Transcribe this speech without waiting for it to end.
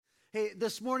Hey,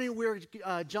 this morning we're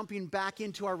jumping back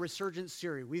into our Resurgence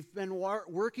series. We've been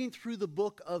working through the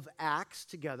book of Acts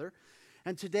together,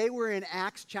 and today we're in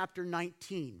Acts chapter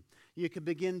 19. You can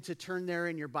begin to turn there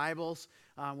in your Bibles.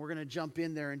 We're going to jump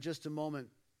in there in just a moment.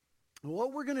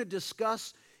 What we're going to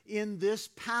discuss in this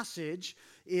passage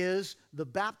is the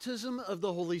baptism of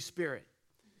the Holy Spirit.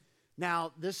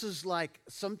 Now, this is like,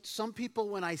 some people,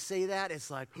 when I say that, it's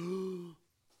like,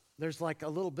 there's like a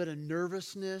little bit of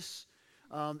nervousness.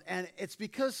 And it's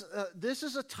because this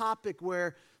is a topic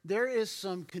where there is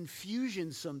some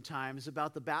confusion sometimes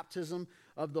about the baptism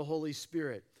of the Holy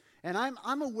Spirit. And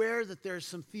I'm aware that there's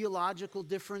some theological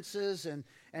differences and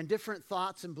different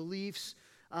thoughts and beliefs.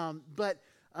 But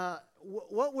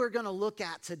what we're going to look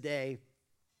at today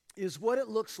is what it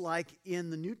looks like in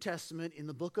the New Testament, in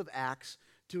the book of Acts,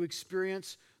 to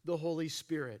experience the Holy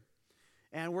Spirit.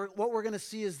 And what we're going to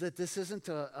see is that this isn't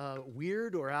a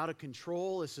weird or out of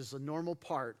control. This is a normal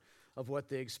part of what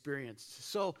they experienced.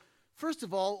 So, first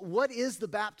of all, what is the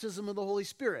baptism of the Holy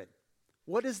Spirit?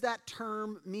 What does that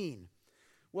term mean?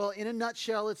 Well, in a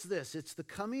nutshell, it's this. It's the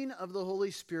coming of the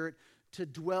Holy Spirit to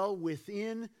dwell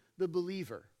within the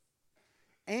believer.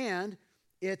 And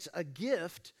it's a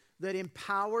gift that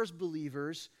empowers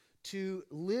believers to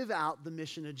live out the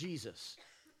mission of Jesus.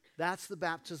 That's the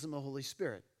baptism of the Holy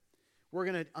Spirit. We're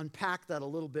going to unpack that a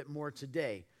little bit more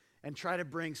today and try to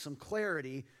bring some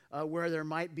clarity where there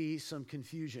might be some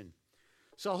confusion.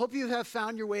 So I hope you have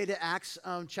found your way to Acts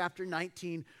chapter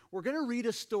 19. We're going to read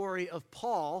a story of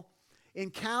Paul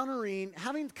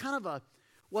having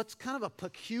what's kind of a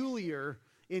peculiar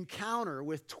encounter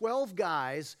with 12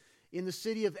 guys in the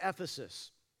city of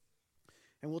Ephesus.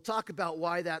 And we'll talk about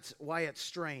why it's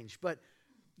strange. But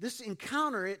this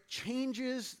encounter, it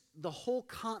changes the whole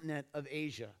continent of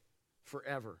Asia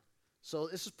forever. So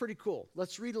this is pretty cool.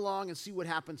 Let's read along and see what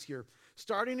happens here.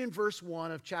 Starting in verse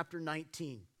 1 of chapter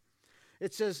 19.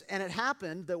 It says, "And it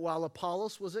happened that while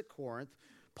Apollos was at Corinth,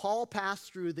 Paul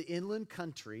passed through the inland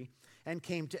country and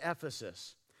came to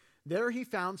Ephesus. There he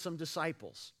found some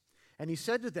disciples. And he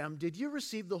said to them, 'Did you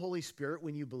receive the Holy Spirit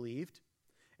when you believed?'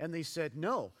 And they said,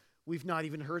 'No, we've not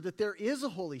even heard that there is a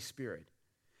Holy Spirit.'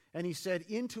 And he said,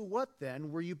 'Into what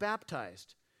then were you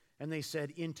baptized?' And they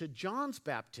said, 'Into John's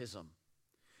baptism.'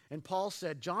 And Paul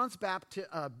said, John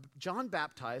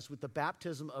baptized with the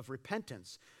baptism of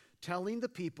repentance, telling the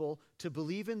people to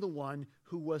believe in the one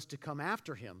who was to come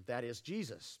after him, that is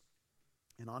Jesus.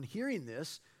 And on hearing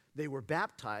this, they were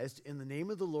baptized in the name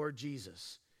of the Lord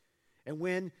Jesus. And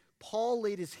when Paul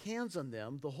laid his hands on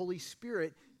them, the Holy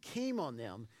Spirit came on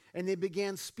them, and they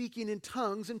began speaking in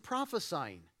tongues and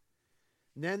prophesying.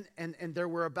 And there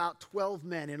were about 12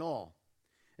 men in all.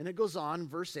 And it goes on,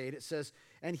 verse 8, it says,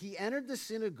 'And he entered the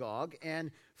synagogue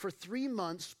and for 3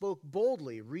 months spoke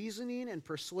boldly, reasoning and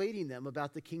persuading them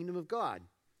about the kingdom of God.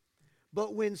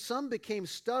 But when some became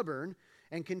stubborn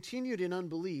and continued in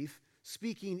unbelief,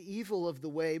 speaking evil of the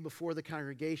way before the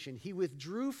congregation, he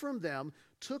withdrew from them,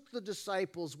 took the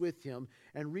disciples with him,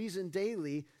 and reasoned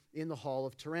daily in the hall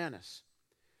of Tyrannus.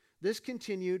 This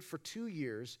continued for 2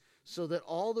 years, so that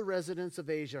all the residents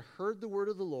of Asia heard the word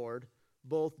of the Lord,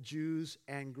 both Jews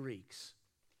and Greeks.'"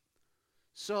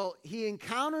 So he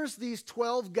encounters these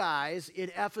 12 guys in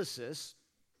Ephesus,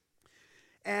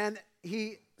 and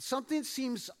something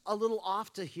seems a little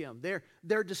off to him.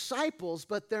 They're disciples,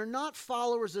 but they're not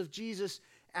followers of Jesus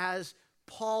as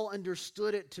Paul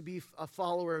understood it to be a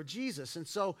follower of Jesus. And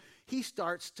so he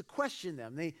starts to question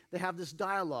them. They have this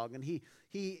dialogue, and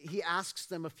he asks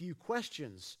them a few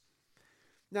questions.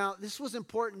 Now, this was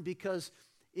important because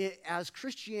as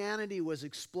Christianity was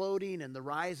exploding and the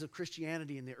rise of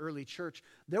Christianity in the early church,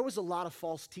 there was a lot of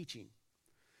false teaching.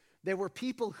 There were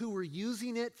people who were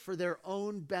using it for their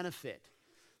own benefit.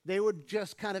 They would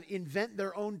just kind of invent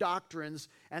their own doctrines,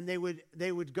 and they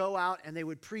would go out and they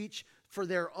would preach for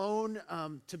their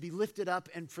own, to be lifted up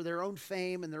and for their own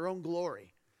fame and their own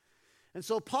glory. And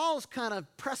so Paul's kind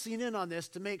of pressing in on this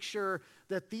to make sure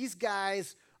that these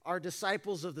guys are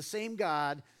disciples of the same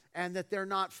God and that they're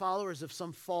not followers of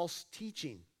some false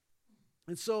teaching.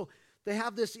 And so they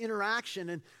have this interaction,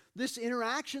 and this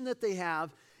interaction that they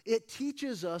have, it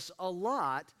teaches us a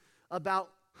lot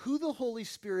about who the Holy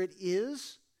Spirit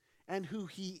is and who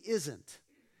he isn't.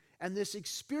 And this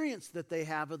experience that they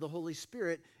have of the Holy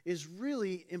Spirit is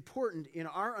really important in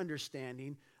our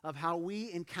understanding of how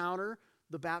we encounter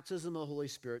the baptism of the Holy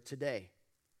Spirit today.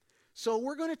 So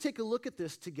we're going to take a look at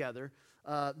this together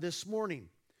this morning.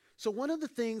 So one of the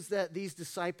things that these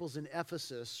disciples in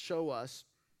Ephesus show us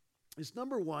is,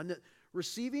 number one, that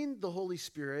receiving the Holy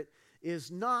Spirit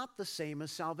is not the same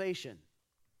as salvation.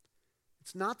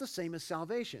 It's not the same as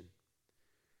salvation.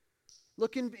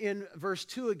 Look in verse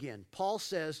 2 again. Paul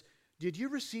says, did you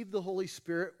receive the Holy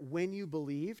Spirit when you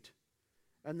believed?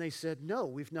 And they said, no,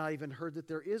 we've not even heard that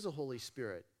there is a Holy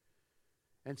Spirit.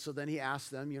 And so then he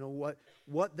asked them,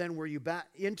 what then were you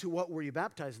into what were you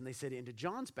baptized? And they said, into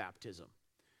John's baptism.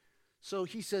 So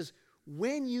he says,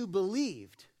 when you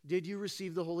believed, did you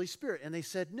receive the Holy Spirit? And they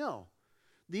said, no.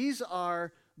 These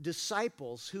are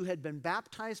disciples who had been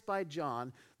baptized by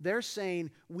John. They're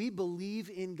saying, we believe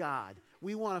in God.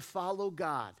 We want to follow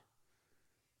God.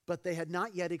 But they had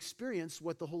not yet experienced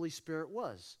what the Holy Spirit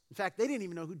was. In fact, they didn't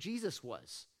even know who Jesus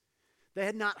was. They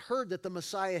had not heard that the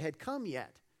Messiah had come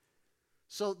yet.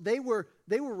 So they were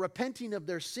repenting of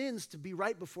their sins to be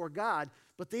right before God,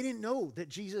 but they didn't know that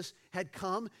Jesus had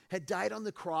come, had died on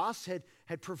the cross,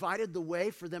 had provided the way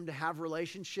for them to have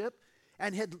relationship,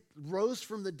 and had rose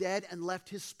from the dead and left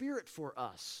his Spirit for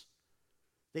us.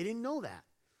 They didn't know that.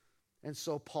 And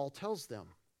so Paul tells them.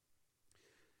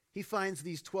 He finds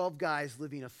these 12 guys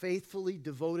living a faithfully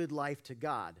devoted life to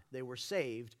God. They were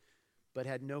saved, but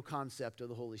had no concept of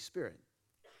the Holy Spirit.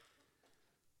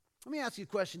 Let me ask you a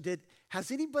question.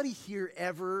 Has anybody here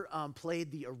ever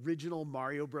played the original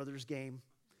Mario Brothers game?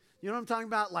 You know what I'm talking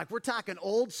about? Like, we're talking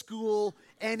old school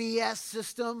NES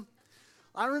system.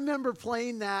 I remember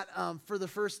playing that for the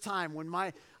first time when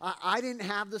I didn't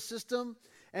have the system,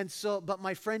 but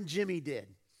my friend Jimmy did.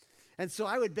 And so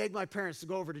I would beg my parents to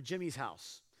go over to Jimmy's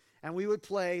house, and we would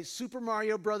play Super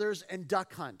Mario Brothers and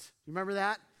Duck Hunt. You remember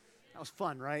that? That was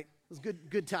fun, right? It was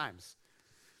good times.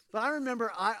 But I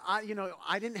remember I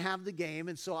didn't have the game,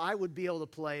 and so I would be able to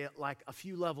play it like a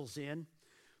few levels in.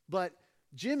 But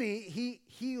Jimmy,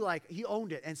 he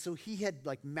owned it, and so he had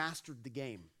like mastered the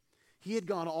game. He had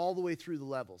gone all the way through the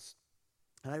levels.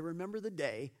 And I remember the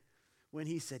day when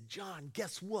he said, John,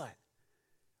 guess what?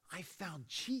 I found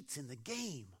cheats in the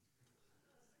game.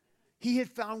 He had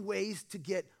found ways to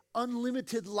get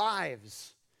unlimited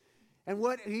lives. And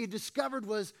what he discovered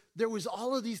was there was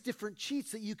all of these different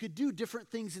cheats that you could do different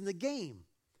things in the game.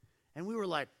 And we were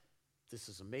like, this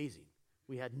is amazing.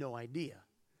 We had no idea.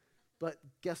 But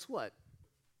guess what?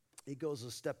 It goes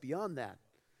a step beyond that.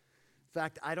 In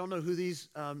fact, I don't know who these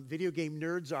video game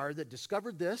nerds are that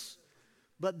discovered this,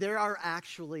 but there are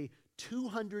actually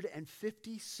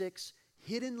 256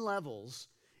 hidden levels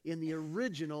in the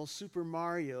original Super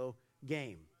Mario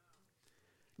game.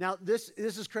 Now, this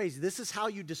is crazy. This is how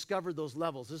you discover those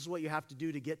levels. This is what you have to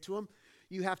do to get to them.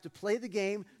 You have to play the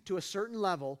game to a certain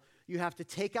level. You have to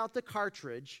take out the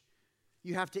cartridge.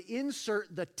 You have to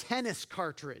insert the tennis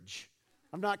cartridge.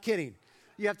 I'm not kidding.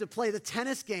 You have to play the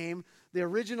tennis game, the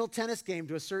original tennis game,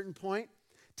 to a certain point.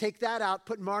 Take that out,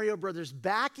 put Mario Brothers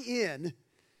back in,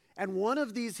 and one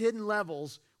of these hidden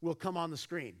levels will come on the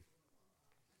screen.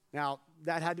 Now,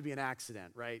 that had to be an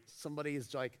accident, right? Somebody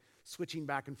is like switching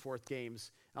back and forth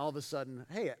games, and all of a sudden,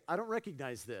 hey, I don't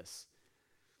recognize this.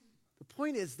 The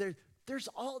point is, there was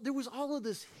all of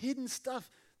this hidden stuff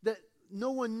that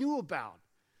no one knew about.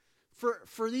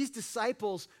 For these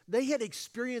disciples, they had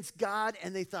experienced God,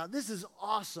 and they thought, this is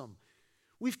awesome.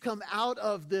 We've come out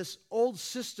of this old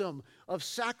system of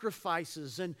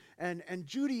sacrifices and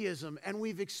Judaism, and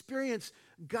we've experienced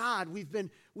God. We've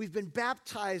been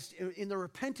baptized in the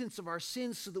repentance of our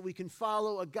sins so that we can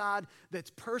follow a God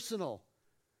that's personal.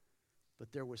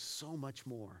 But there was so much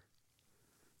more.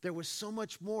 There was so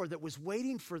much more that was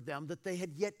waiting for them that they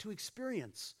had yet to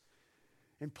experience.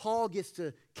 And Paul gets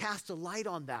to cast a light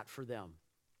on that for them.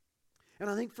 And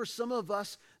I think for some of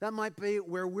us, that might be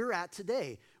where we're at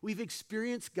today. We've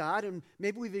experienced God, and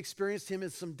maybe we've experienced him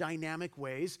in some dynamic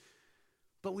ways,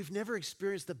 but we've never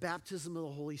experienced the baptism of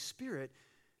the Holy Spirit.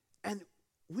 And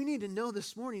we need to know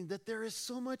this morning that there is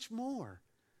so much more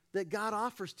that God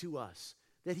offers to us,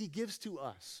 that he gives to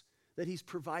us, that he's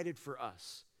provided for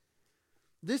us.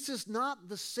 This is not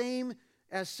the same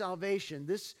as salvation.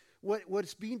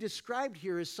 What's being described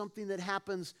here is something that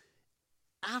happens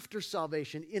after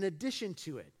salvation, in addition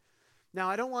to it. Now,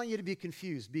 I don't want you to be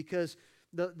confused, because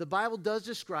the Bible does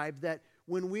describe that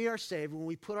when we are saved, when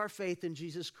we put our faith in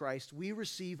Jesus Christ, we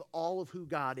receive all of who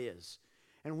God is.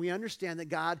 And we understand that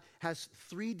God has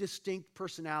three distinct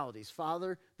personalities: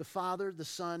 the Father, the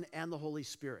Son, and the Holy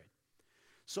Spirit.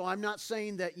 So I'm not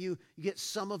saying that you get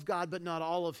some of God but not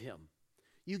all of him.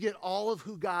 You get all of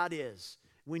who God is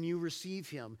when you receive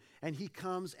him, and he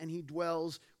comes and he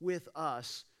dwells with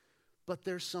us. But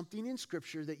there's something in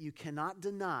Scripture that you cannot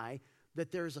deny,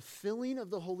 that there's a filling of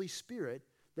the Holy Spirit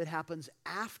that happens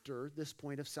after this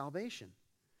point of salvation.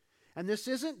 And this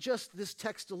isn't just this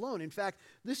text alone. In fact,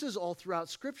 this is all throughout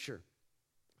Scripture.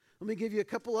 Let me give you a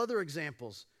couple other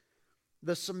examples.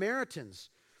 The Samaritans,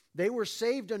 they were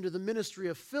saved under the ministry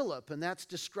of Philip, and that's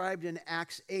described in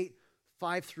Acts 8,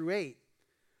 5 through 8.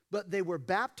 But they were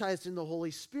baptized in the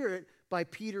Holy Spirit by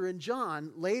Peter and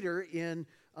John later in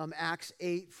Acts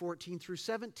 8, 14 through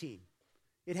 17.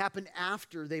 It happened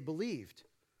after they believed.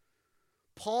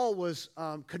 Paul was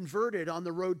converted on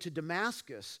the road to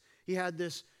Damascus. He had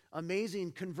this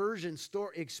amazing conversion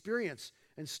experience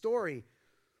and story,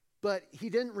 but he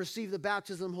didn't receive the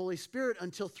baptism of the Holy Spirit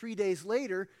until 3 days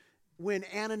later when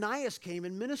Ananias came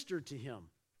and ministered to him.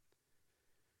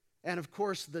 And of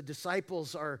course, the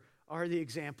disciples are the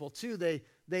example too.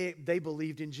 They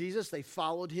believed in Jesus. They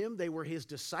followed him. They were his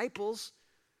disciples,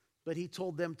 but he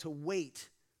told them to wait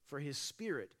for his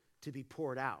Spirit to be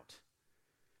poured out.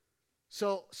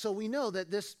 So we know that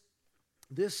this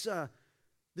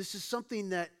is something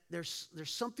that there's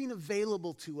something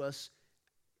available to us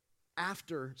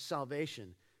after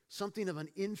salvation, something of an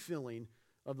infilling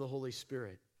of the Holy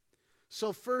Spirit.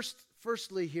 So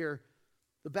firstly here,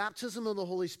 the baptism of the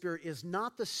Holy Spirit is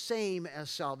not the same as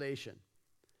salvation.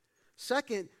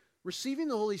 Second, receiving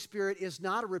the Holy Spirit is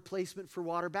not a replacement for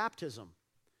water baptism.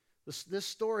 This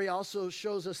story also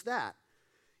shows us that.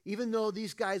 Even though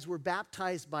these guys were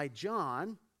baptized by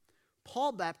John,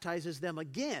 Paul baptizes them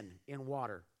again in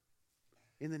water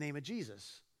in the name of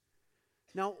Jesus.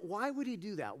 Now, why would he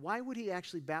do that? Why would he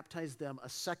actually baptize them a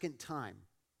second time?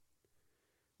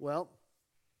 Well,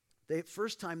 the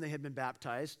first time they had been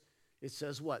baptized, it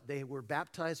says what? They were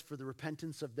baptized for the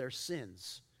repentance of their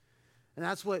sins. And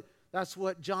that's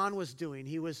what John was doing.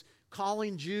 He was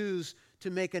calling Jews to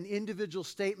make an individual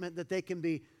statement that they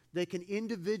can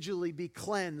individually be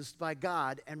cleansed by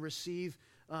God and receive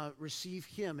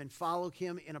him and follow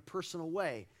him in a personal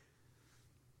way.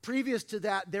 Previous to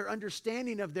that, their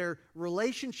understanding of their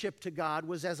relationship to God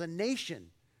was as a nation,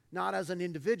 not as an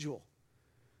individual.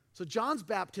 So John's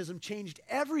baptism changed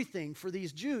everything for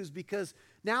these Jews because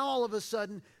now all of a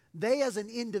sudden, they as an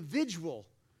individual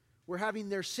were having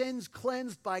their sins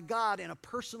cleansed by God in a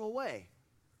personal way.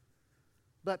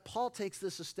 But Paul takes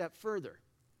this a step further.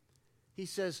 He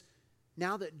says,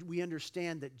 now that we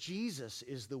understand that Jesus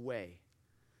is the way,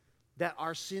 that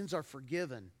our sins are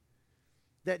forgiven,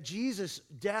 that Jesus'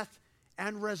 death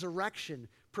and resurrection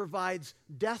provides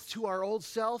death to our old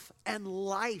self and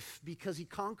life because he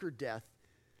conquered death.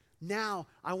 Now,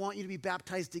 I want you to be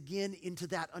baptized again into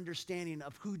that understanding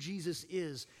of who Jesus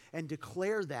is and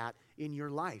declare that in your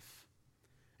life.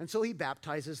 And so he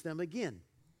baptizes them again.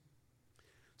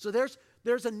 So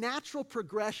there's a natural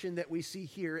progression that we see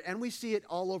here, and we see it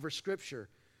all over Scripture,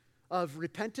 of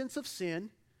repentance of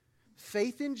sin,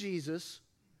 faith in Jesus,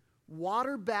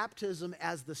 water baptism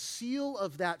as the seal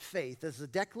of that faith, as the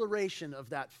declaration of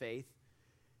that faith,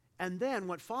 and then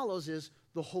what follows is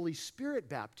the Holy Spirit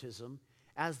baptism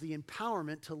as the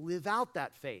empowerment to live out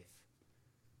that faith.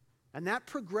 And that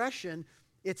progression,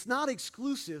 it's not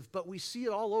exclusive, but we see it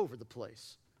all over the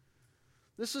place.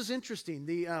 This is interesting.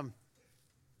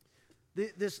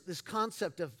 This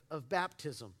concept of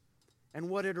baptism and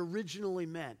what it originally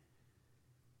meant,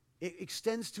 it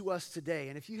extends to us today.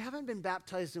 And if you haven't been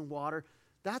baptized in water,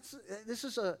 this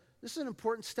is an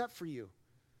important step for you.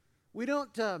 We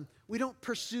don't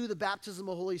pursue the baptism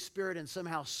of the Holy Spirit and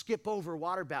somehow skip over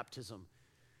water baptism,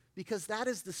 because that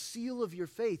is the seal of your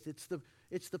faith.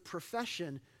 It's the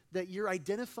profession that you're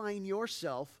identifying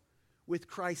yourself with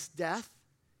Christ's death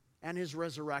and his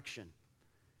resurrection.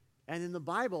 And in the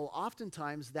Bible,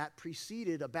 oftentimes that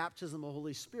preceded a baptism of the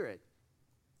Holy Spirit.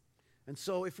 And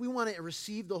so if we want to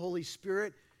receive the Holy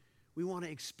Spirit, we want to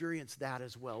experience that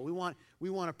as well. We want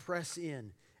to press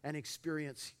in and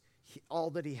experience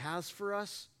all that he has for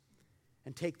us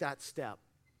and take that step.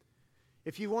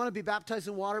 If you want to be baptized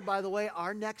in water, by the way,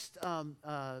 our next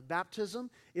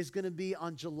baptism is going to be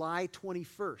on July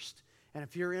 21st. And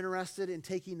if you're interested in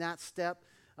taking that step,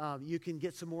 you can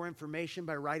get some more information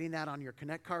by writing that on your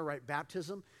Connect card, write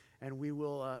baptism, and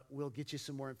we'll get you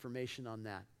some more information on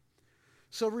that.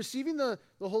 So receiving the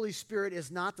Holy Spirit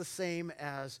is not the same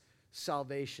as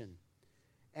salvation.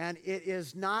 And it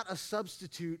is not a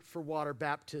substitute for water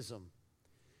baptism.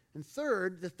 And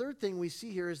the third thing we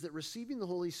see here is that receiving the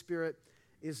Holy Spirit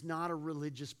is not a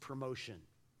religious promotion.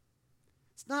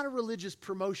 It's not a religious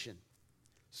promotion.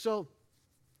 So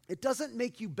it doesn't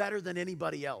make you better than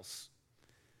anybody else.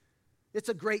 It's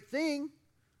a great thing,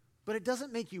 but it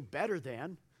doesn't make you better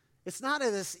than. It's not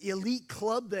this elite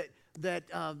club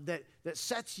that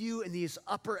sets you in these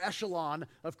upper echelon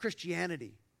of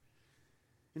Christianity.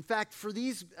 In fact, for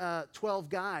these 12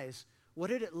 guys,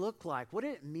 what did it look like? What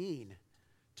did it mean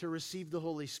to receive the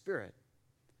Holy Spirit?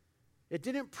 It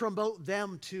didn't promote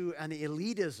them to an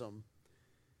elitism.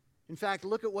 In fact,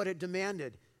 look at what it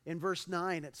demanded. In verse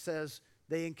 9, it says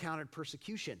they encountered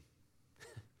persecution.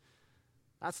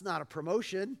 That's not a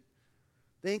promotion.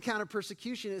 They encountered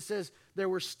persecution. It says there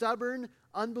were stubborn,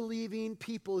 unbelieving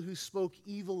people who spoke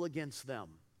evil against them.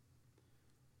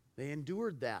 They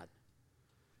endured that.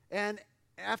 And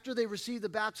after they received the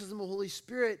baptism of the Holy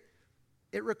Spirit,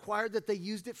 it required that they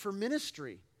used it for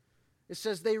ministry. It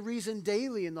says they reasoned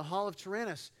daily in the hall of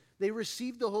Tyrannus. They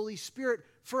received the Holy Spirit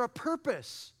for a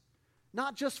purpose,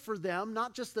 not just for them,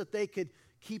 not just that they could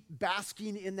keep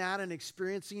basking in that and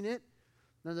experiencing it.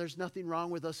 Now, there's nothing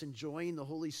wrong with us enjoying the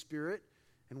Holy Spirit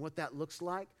and what that looks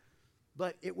like,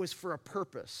 but it was for a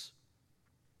purpose.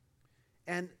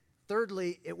 And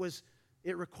thirdly,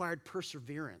 it required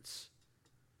perseverance.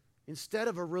 Instead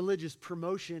of a religious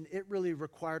promotion, it really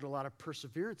required a lot of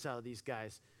perseverance out of these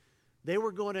guys. They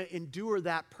were going to endure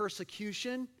that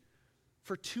persecution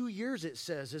for 2 years, it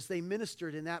says, as they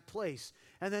ministered in that place.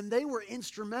 And then they were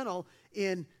instrumental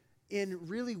in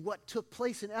really what took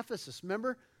place in Ephesus.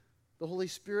 Remember, the Holy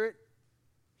Spirit,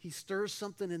 he stirs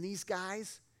something in these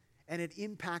guys, and it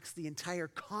impacts the entire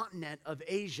continent of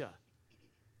Asia.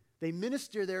 They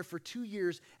minister there for 2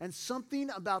 years, and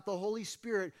something about the Holy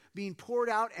Spirit being poured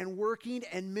out and working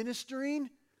and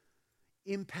ministering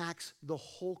impacts the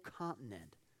whole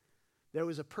continent. There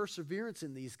was a perseverance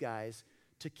in these guys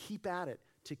to keep at it,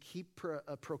 to keep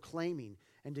proclaiming,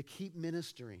 and to keep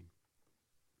ministering.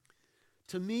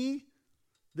 To me,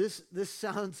 this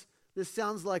sounds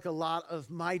like a lot of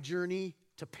my journey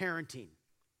to parenting.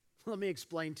 Let me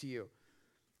explain to you.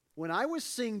 When I was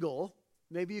single,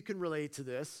 maybe you can relate to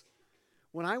this.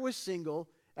 When I was single,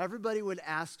 everybody would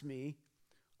ask me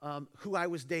who I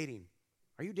was dating.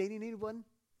 Are you dating anyone?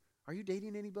 Are you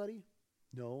dating anybody?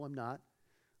 No, I'm not.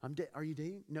 Are you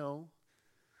dating? No.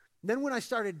 Then when I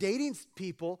started dating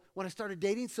people, when I started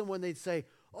dating someone, they'd say,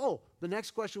 oh, the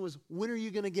next question was, when are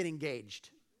you going to get engaged?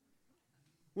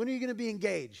 When are you going to be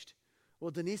engaged?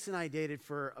 Well, Denise and I dated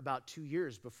for about 2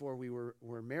 years before we were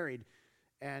married,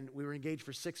 and we were engaged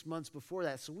for 6 months before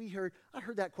that. So I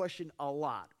heard that question a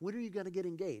lot. When are you going to get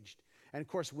engaged? And of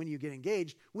course, when you get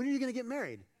engaged, when are you going to get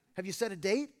married? Have you set a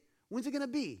date? When's it going to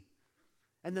be?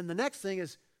 And then the next thing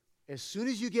is, as soon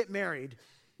as you get married,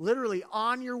 literally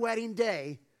on your wedding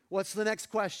day, what's the next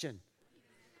question?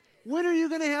 When are you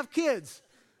going to have kids?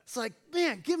 It's like,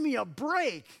 man, give me a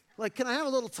break. Like, can I have a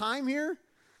little time here?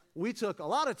 We took a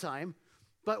lot of time,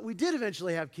 but we did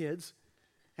eventually have kids.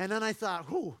 And then I thought,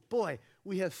 oh, boy,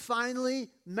 we have finally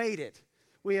made it.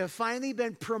 We have finally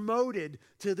been promoted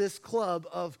to this club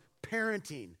of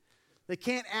parenting. They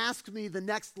can't ask me the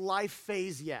next life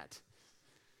phase yet.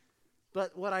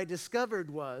 But what I discovered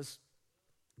was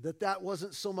that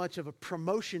wasn't so much of a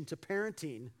promotion to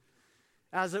parenting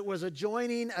as it was a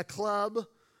joining a club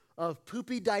of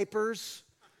poopy diapers,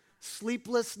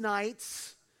 sleepless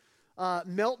nights,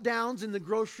 meltdowns in the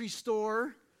grocery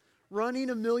store, running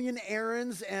a million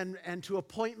errands and to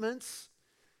appointments.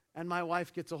 And my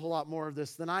wife gets a whole lot more of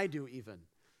this than I do even.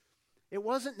 It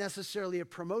wasn't necessarily a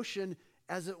promotion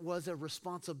as it was a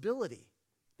responsibility.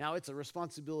 Now, it's a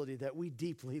responsibility that we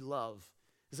deeply love.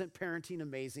 Isn't parenting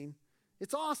amazing?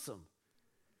 It's awesome.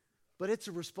 But it's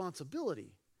a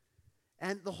responsibility.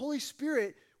 And the Holy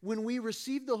Spirit, when we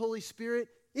receive the Holy Spirit,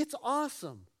 it's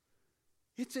awesome.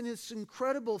 It's an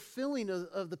incredible filling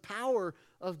of the power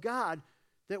of God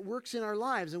that works in our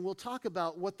lives. And we'll talk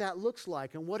about what that looks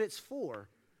like and what it's for.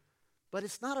 But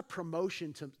it's not a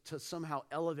promotion to somehow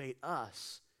elevate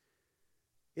us.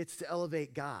 It's to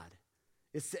elevate God.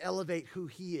 It's to elevate who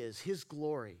He is, His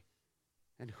glory,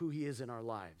 and who He is in our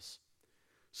lives.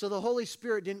 So the Holy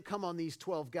Spirit didn't come on these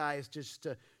 12 guys just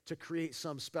to create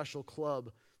some special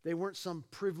club. They weren't some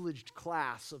privileged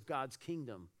class of God's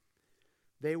kingdom.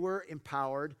 They were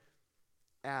empowered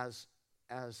as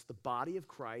the body of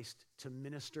Christ to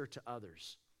minister to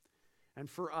others. And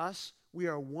for us, we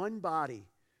are one body.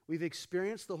 We've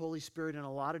experienced the Holy Spirit in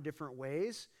a lot of different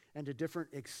ways and to different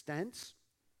extents.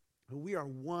 But we are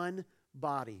one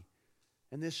body.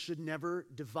 And this should never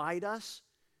divide us.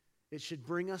 It should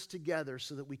bring us together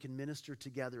so that we can minister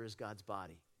together as God's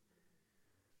body.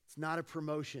 It's not a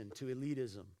promotion to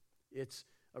elitism. It's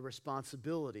a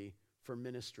responsibility for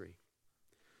ministry.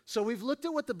 So we've looked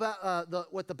at what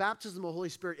the baptism of the Holy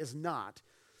Spirit is not.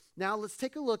 Now let's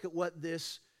take a look at what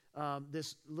this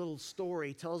little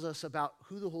story tells us about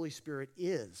who the Holy Spirit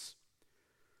is.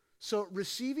 So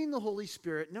receiving the Holy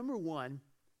Spirit, number one,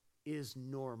 is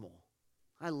normal.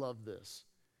 I love this.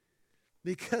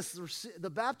 Because the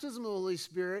baptism of the Holy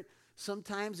Spirit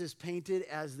sometimes is painted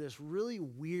as this really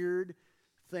weird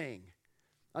thing.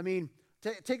 I mean,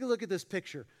 take a look at this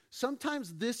picture.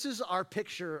 Sometimes this is our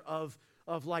picture of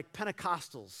like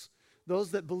Pentecostals,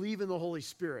 those that believe in the Holy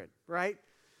Spirit, right?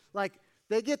 Like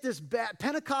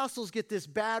Pentecostals get this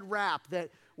bad rap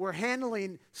that we're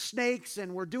handling snakes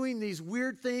and we're doing these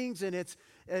weird things, and it's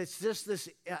just this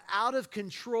out of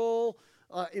control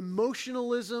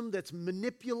emotionalism that's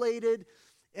manipulated.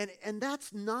 And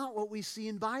that's not what we see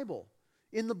in Bible.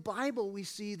 In the Bible, we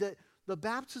see that the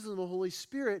baptism of the Holy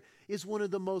Spirit is one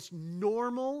of the most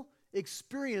normal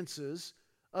experiences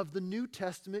of the New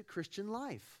Testament Christian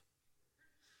life.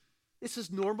 This is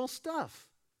normal stuff.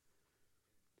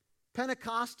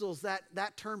 Pentecostals,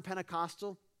 that term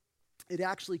Pentecostal, it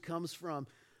actually comes from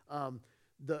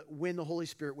when the Holy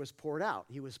Spirit was poured out.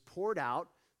 He was poured out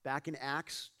back in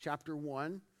Acts chapter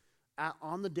 1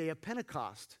 on the day of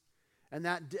Pentecost. And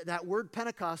that word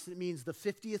Pentecost, it means the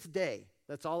 50th day.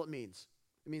 That's all it means.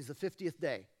 It means the 50th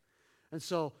day. And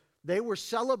so they were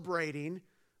celebrating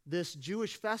this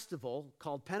Jewish festival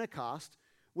called Pentecost,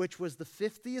 which was the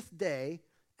 50th day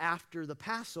after the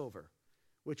Passover,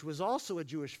 which was also a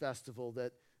Jewish festival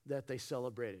that they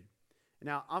celebrated.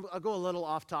 Now, I'll go a little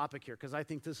off topic here because I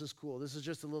think this is cool. This is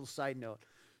just a little side note.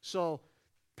 So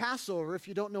Passover, if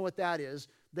you don't know what that is,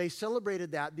 they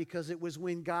celebrated that because it was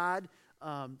when God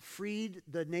freed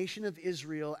the nation of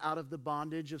Israel out of the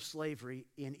bondage of slavery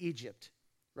in Egypt,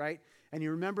 right? And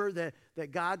you remember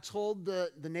that God told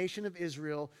the nation of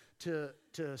Israel to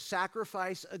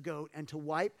sacrifice a goat and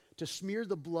to smear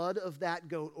the blood of that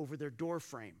goat over their door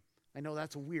frame. I know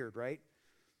that's weird, right?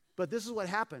 But this is what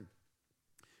happened.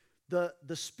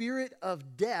 The spirit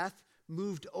of death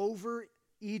moved over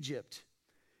Egypt,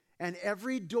 and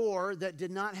every door that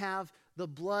did not have the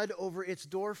blood over its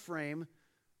door frame,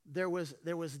 there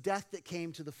was death that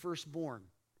came to the firstborn.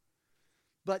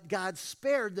 But God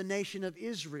spared the nation of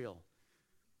Israel.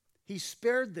 He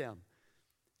spared them.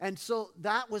 And so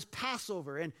that was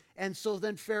Passover. And so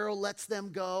then Pharaoh lets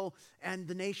them go, and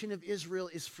the nation of Israel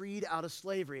is freed out of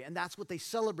slavery. And that's what they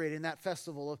celebrate in that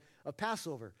festival of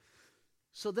Passover.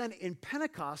 So then in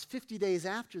Pentecost, 50 days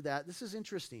after that, this is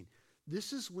interesting.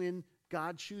 This is when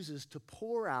God chooses to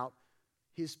pour out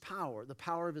his power, the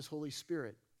power of his Holy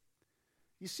Spirit.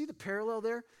 You see the parallel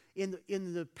there? In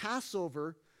the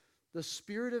Passover, the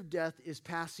spirit of death is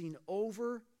passing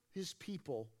over his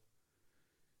people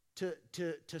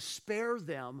to spare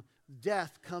them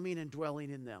death coming and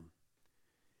dwelling in them.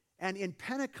 And in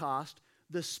Pentecost,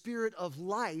 the spirit of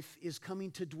life is coming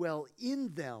to dwell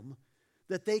in them,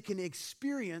 that they can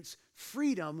experience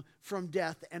freedom from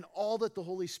death and all that the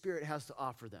Holy Spirit has to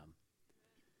offer them.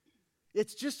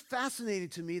 It's just fascinating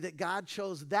to me that God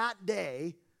chose that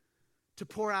day to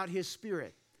pour out his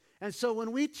Spirit. And so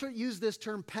when we use this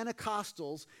term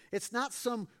Pentecostals, it's not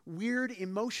some weird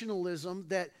emotionalism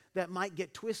that might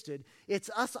get twisted. It's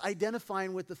us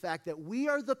identifying with the fact that we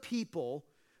are the people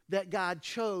that God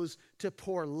chose to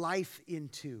pour life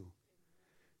into,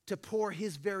 to pour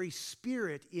his very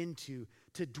Spirit into,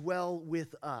 to dwell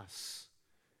with us.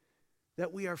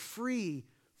 That we are free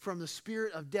from the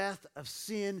spirit of death, of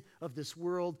sin, of this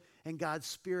world, and God's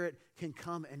Spirit can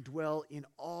come and dwell in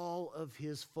all of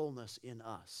his fullness in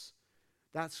us.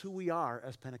 That's who we are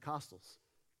as Pentecostals.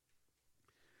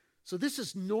 So this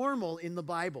is normal in the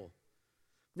Bible.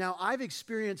 Now, I've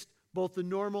experienced both the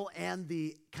normal and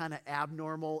the kind of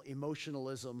abnormal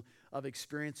emotionalism of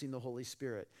experiencing the Holy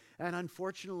Spirit. And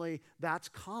unfortunately, that's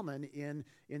common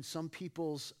in some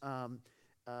people's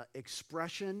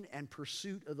expression and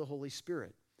pursuit of the Holy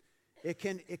Spirit. It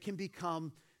can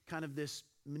become kind of this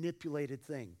manipulated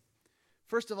thing.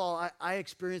 First of all, I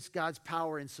experienced God's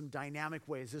power in some dynamic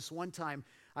ways. This one time,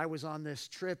 I was on this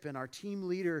trip, and our team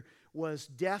leader was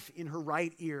deaf in her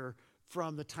right ear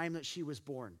from the time that she was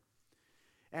born.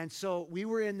 And so we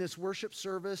were in this worship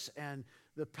service, and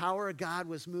the power of God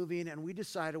was moving, and we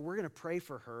decided we're going to pray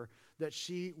for her that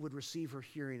she would receive her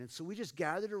hearing. And so we just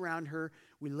gathered around her,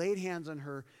 we laid hands on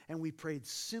her, and we prayed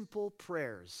simple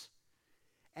prayers.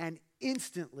 And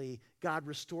instantly, God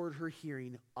restored her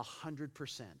hearing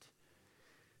 100%.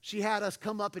 She had us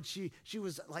come up, and she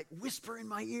was like, whisper in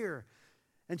my ear.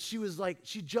 And she was like,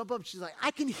 she'd jump up, she's like,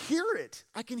 I can hear it.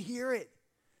 I can hear it.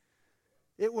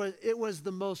 It was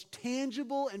the most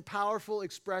tangible and powerful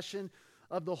expression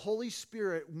of the Holy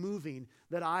Spirit moving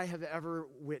that I have ever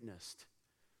witnessed.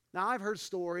 Now, I've heard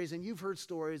stories, and you've heard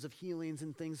stories of healings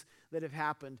and things that have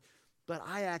happened, but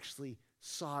I actually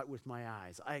saw it with my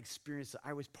eyes. I experienced it.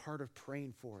 I was part of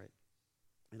praying for it.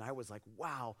 And I was like,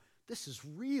 wow, this is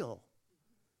real.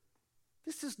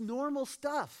 This is normal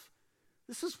stuff.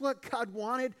 This is what God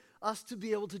wanted us to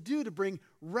be able to do, to bring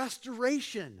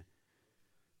restoration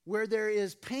where there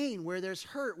is pain, where there's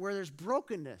hurt, where there's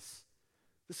brokenness.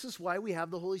 This is why we have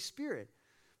the Holy Spirit.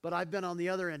 But I've been on the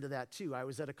other end of that too. I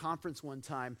was at a conference one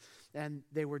time, and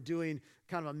they were doing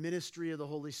kind of a ministry of the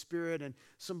Holy Spirit, and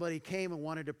somebody came and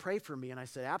wanted to pray for me. And I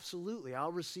said, absolutely,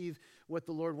 I'll receive what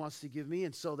the Lord wants to give me.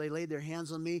 And so they laid their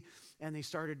hands on me, and they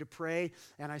started to pray,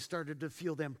 and I started to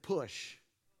feel them push.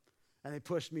 And they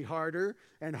pushed me harder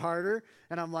and harder.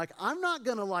 And I'm like, I'm not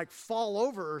going to like fall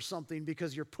over or something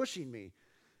because you're pushing me.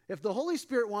 If the Holy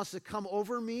Spirit wants to come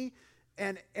over me,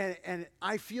 and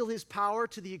I feel his power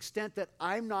to the extent that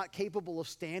I'm not capable of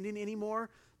standing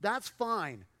anymore, that's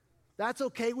fine. That's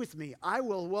okay with me. I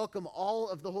will welcome all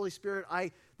of the Holy Spirit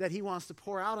that he wants to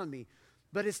pour out on me.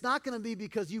 But it's not going to be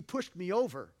because you pushed me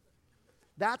over.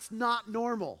 That's not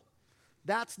normal.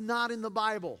 That's not in the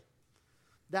Bible.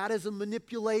 That is a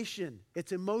manipulation.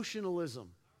 It's emotionalism.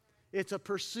 It's a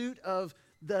pursuit of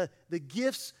the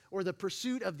gifts or the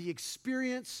pursuit of the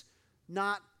experience,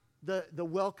 not the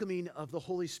welcoming of the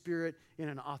Holy Spirit in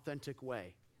an authentic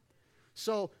way.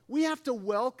 So we have to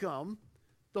welcome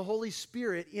the Holy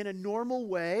Spirit in a normal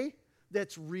way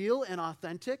that's real and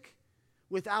authentic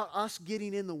without us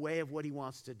getting in the way of what he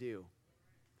wants to do.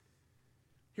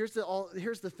 Here's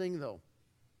the thing, though.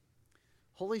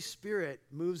 Holy Spirit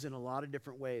moves in a lot of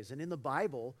different ways. And in the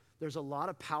Bible, there's a lot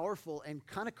of powerful and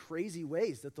kind of crazy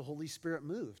ways that the Holy Spirit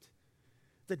moved.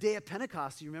 The day of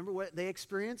Pentecost, do you remember what they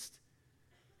experienced?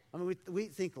 I mean, we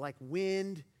think like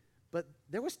wind, but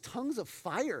there was tongues of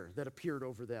fire that appeared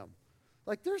over them.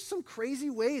 Like there's some crazy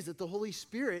ways that the Holy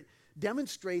Spirit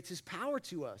demonstrates his power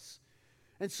to us.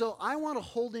 And so I want to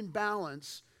hold in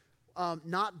balance,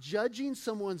 not judging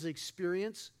someone's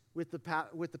experience with the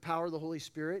power of the Holy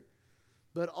Spirit,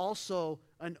 but also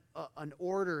an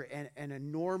order and a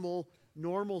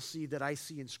normalcy that I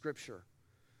see in Scripture.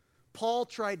 Paul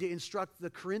tried to instruct the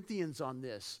Corinthians on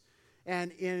this.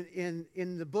 And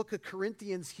in the book of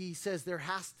Corinthians, he says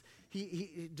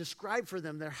he described for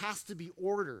them there has to be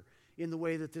order in the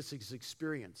way that this is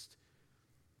experienced.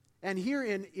 And here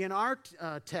in our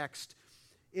text,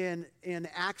 in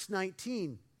Acts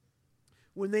 19,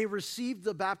 when they received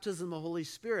the baptism of the Holy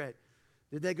Spirit,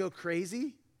 did they go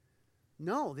crazy?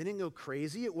 No, they didn't go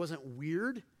crazy. It wasn't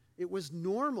weird. It was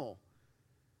normal.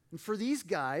 And for these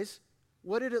guys,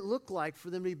 what did it look like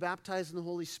for them to be baptized in the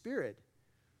Holy Spirit?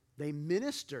 They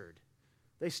ministered.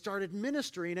 They started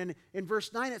ministering. And in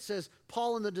verse 9 it says,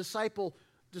 Paul and the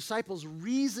disciples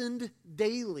reasoned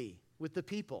daily with the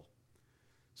people.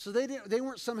 So they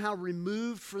weren't somehow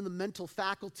removed from the mental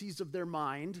faculties of their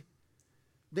mind.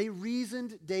 They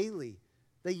reasoned daily.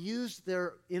 They used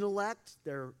their intellect,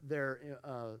 their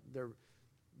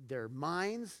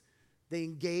minds. They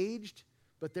engaged,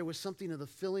 but there was something of the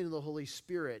filling of the Holy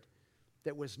Spirit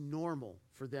that was normal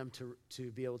for them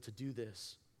to be able to do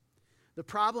this. The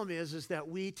problem is that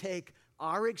we take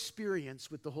our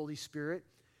experience with the Holy Spirit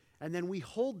and then we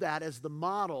hold that as the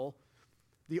model,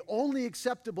 the only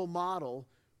acceptable model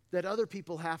that other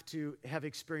people have to have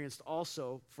experienced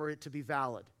also for it to be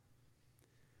valid.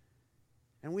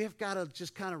 And we have got to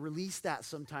just kind of release that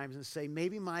sometimes and say,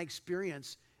 maybe my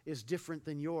experience is different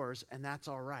than yours, and that's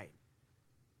all right.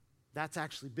 That's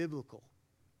actually biblical.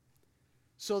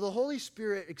 So the Holy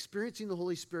Spirit, experiencing the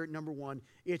Holy Spirit, number one,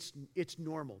 it's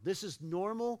normal. This is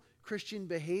normal Christian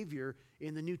behavior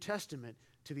in the New Testament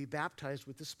to be baptized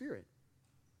with the Spirit.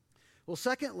 Well,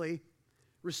 secondly,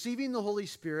 receiving the Holy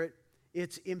Spirit,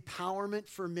 it's empowerment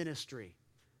for ministry.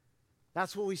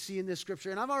 That's what we see in this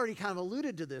scripture. And I've already kind of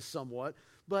alluded to this somewhat,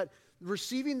 but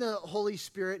receiving the Holy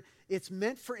Spirit, it's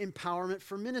meant for empowerment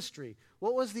for ministry.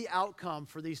 What was the outcome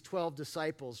for these 12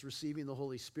 disciples receiving the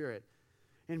Holy Spirit?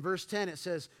 In verse 10, it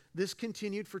says, this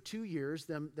continued for 2 years,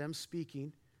 them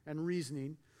speaking and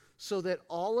reasoning, so that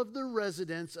all of the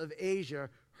residents of Asia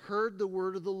heard the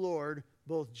word of the Lord,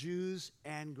 both Jews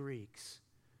and Greeks.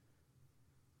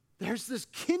 There's this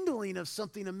kindling of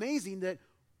something amazing that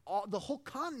the whole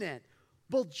continent,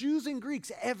 both Jews and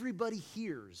Greeks, everybody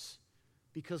hears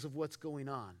because of what's going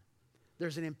on.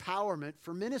 There's an empowerment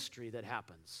for ministry that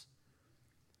happens.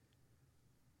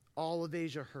 All of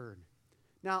Asia heard.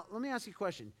 Now, let me ask you a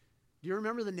question. Do you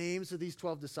remember the names of these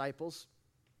 12 disciples?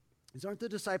 These aren't the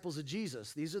disciples of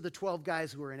Jesus. These are the 12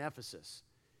 guys who were in Ephesus.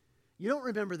 You don't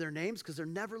remember their names because they're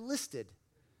never listed,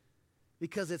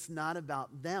 because it's not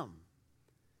about them.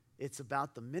 It's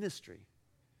about the ministry.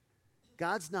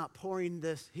 God's not pouring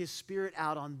his Spirit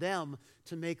out on them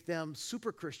to make them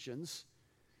super Christians.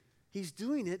 He's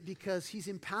doing it because he's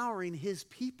empowering his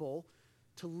people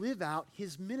to live out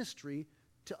his ministry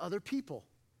to other people.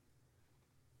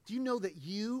 Do you know that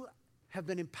you have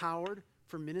been empowered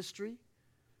for ministry?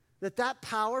 That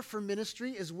power for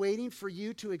ministry is waiting for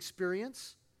you to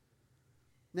experience?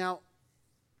 Now,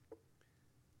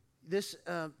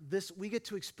 we get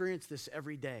to experience this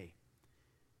every day.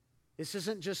 This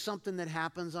isn't just something that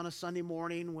happens on a Sunday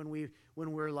morning when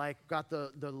we're like got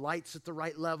the lights at the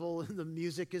right level and the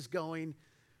music is going.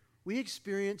 We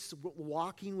experience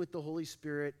walking with the Holy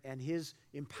Spirit and His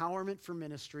empowerment for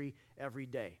ministry every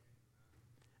day.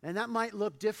 And that might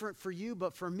look different for you,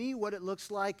 but for me, what it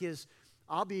looks like is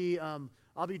I'll be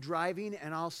driving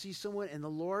and I'll see someone and the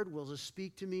Lord will just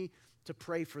speak to me to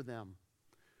pray for them.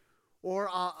 Or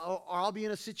I'll be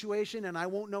in a situation and I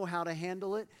won't know how to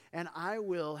handle it, and I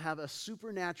will have a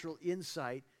supernatural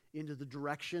insight into the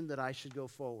direction that I should go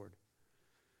forward.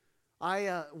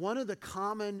 One of the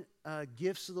common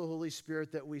gifts of the Holy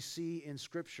Spirit that we see in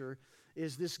Scripture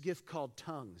is this gift called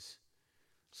tongues.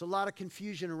 There's a lot of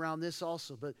confusion around this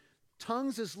also, but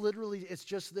tongues is literally, it's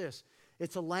just this.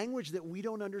 It's a language that we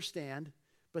don't understand,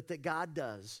 but that God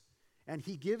does. And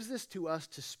He gives this to us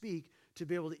to speak, to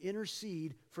be able to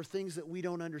intercede for things that we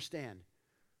don't understand.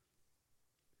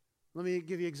 Let me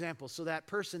give you an example. So that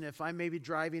person, if I may be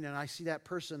driving and I see that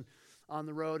person on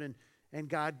the road and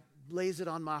God lays it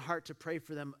on my heart to pray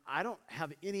for them, I don't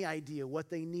have any idea what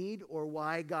they need or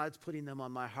why God's putting them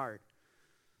on my heart.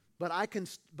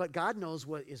 But God knows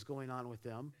what is going on with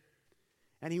them,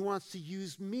 and He wants to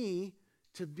use me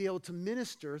to be able to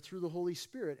minister through the Holy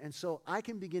Spirit. And so I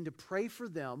can begin to pray for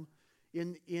them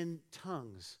in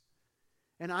tongues.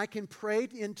 And I can pray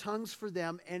in tongues for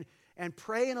them and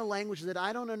pray in a language that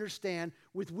I don't understand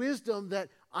with wisdom that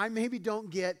I maybe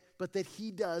don't get, but that He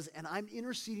does. And I'm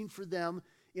interceding for them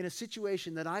in a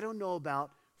situation that I don't know about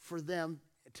for them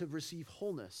to receive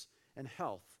wholeness and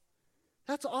health.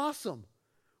 That's awesome.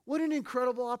 What an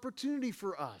incredible opportunity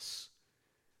for us.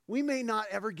 We may not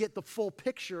ever get the full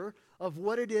picture of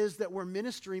what it is that we're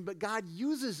ministering, but God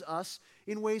uses us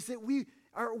in ways that we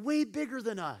are way bigger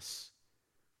than us.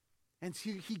 And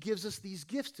He gives us these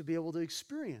gifts to be able to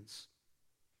experience.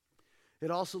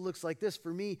 It also looks like this.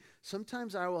 For me,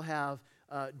 sometimes I will have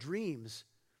dreams,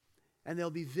 and there'll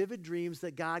be vivid dreams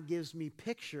that God gives me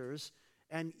pictures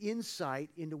and insight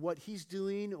into what He's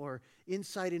doing or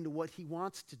insight into what He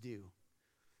wants to do.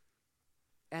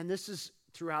 And this is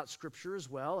throughout Scripture as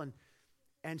well.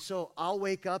 And so I'll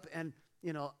wake up and,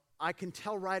 I can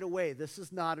tell right away, this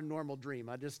is not a normal dream.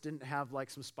 I just didn't have like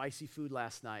some spicy food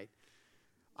last night.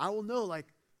 I will know, like,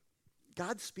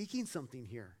 God's speaking something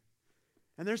here.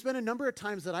 And there's been a number of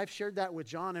times that I've shared that with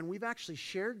John, and we've actually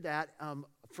shared that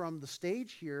from the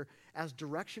stage here as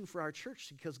direction for our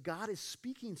church because God is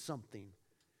speaking something.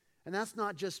 And that's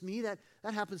not just me. That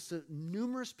happens to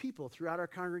numerous people throughout our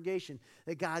congregation,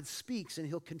 that God speaks and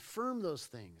He'll confirm those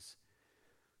things.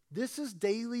 This is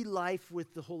daily life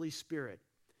with the Holy Spirit.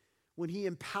 When He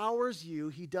empowers you,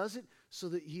 He does it so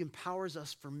that He empowers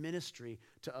us for ministry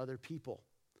to other people.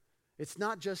 It's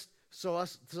not just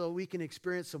so we can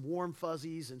experience some warm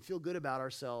fuzzies and feel good about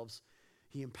ourselves.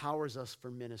 He empowers us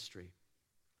for ministry.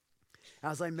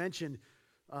 As I mentioned,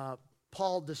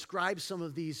 Paul describes some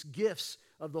of these gifts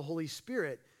of the Holy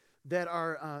Spirit that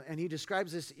are, and he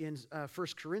describes this in 1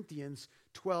 Corinthians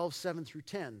 12, 7 through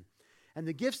 10. And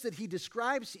the gifts that he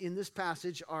describes in this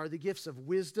passage are the gifts of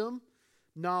wisdom,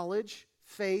 knowledge,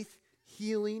 faith,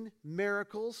 healing,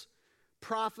 miracles,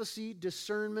 prophecy,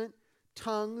 discernment,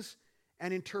 tongues,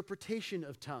 and interpretation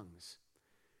of tongues.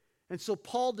 And so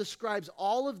Paul describes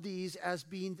all of these as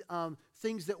being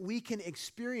things that we can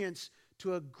experience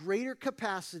to a greater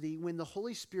capacity when the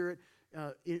Holy Spirit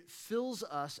it fills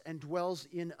us and dwells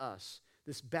in us,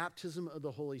 this baptism of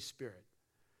the Holy Spirit.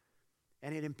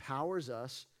 And it empowers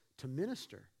us to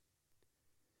minister.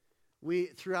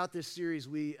 Throughout this series,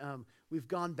 we've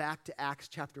gone back to Acts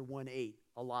chapter 1:8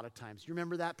 a lot of times. Do you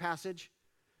remember that passage?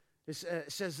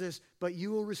 It says this, but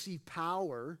you will receive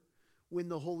power when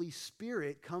the Holy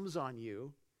Spirit comes on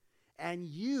you, and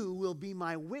you will be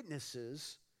my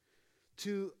witnesses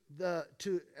to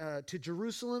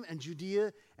Jerusalem and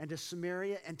Judea and to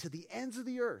Samaria and to the ends of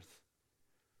the earth.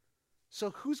 So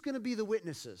who's going to be the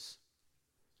witnesses?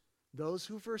 Those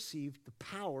who've received the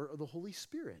power of the Holy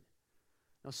Spirit.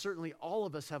 Now, certainly all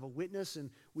of us have a witness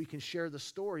and we can share the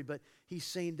story, but he's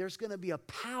saying there's going to be a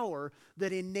power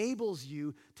that enables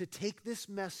you to take this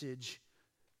message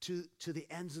to the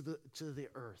ends of the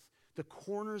earth, the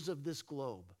corners of this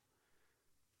globe.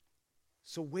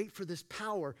 So wait for this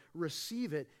power,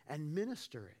 receive it, and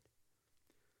minister it.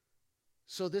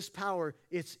 So this power,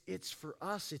 it's for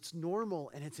us, it's normal,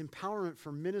 and it's empowerment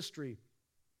for ministry.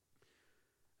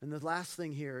 And the last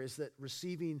thing here is that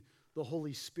receiving the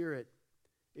Holy Spirit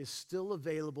is still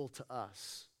available to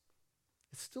us.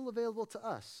 It's still available to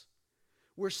us.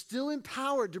 We're still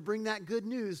empowered to bring that good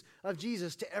news of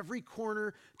Jesus to every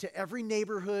corner, to every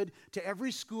neighborhood, to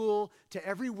every school, to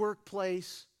every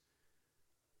workplace.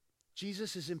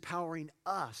 Jesus is empowering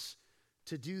us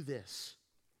to do this.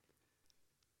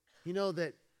 You know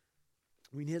that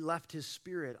when he left his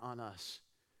Spirit on us,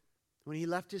 when he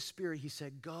left his Spirit, he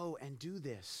said, go and do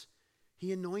this.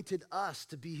 He anointed us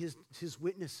to be his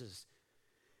witnesses.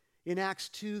 In Acts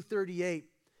 2:38,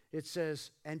 it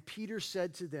says, and Peter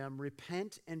said to them,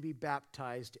 repent and be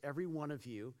baptized, every one of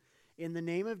you, in the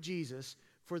name of Jesus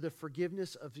for the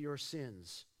forgiveness of your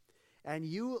sins. And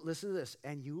you, listen to this,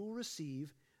 and you will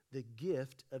receive the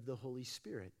gift of the Holy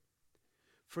Spirit.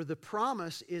 For the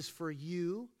promise is for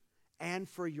you and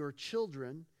for your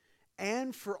children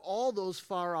and for all those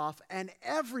far off and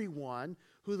everyone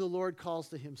who the Lord calls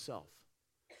to himself.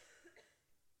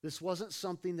 This wasn't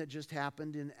something that just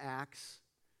happened in Acts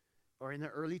or in the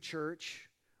early church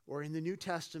or in the New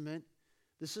Testament.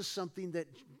 This is something that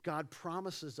God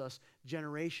promises us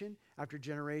generation after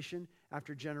generation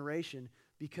after generation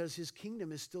because his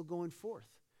kingdom is still going forth.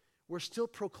 We're still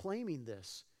proclaiming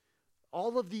this.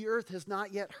 All of the earth has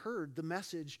not yet heard the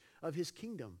message of his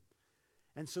kingdom.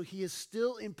 And so he is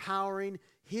still empowering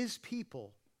his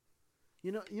people.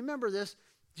 You know, you remember this?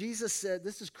 Jesus said,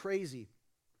 this is crazy.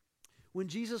 When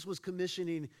Jesus was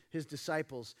commissioning his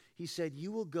disciples, he said,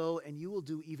 you will go and you will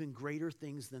do even greater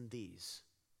things than these.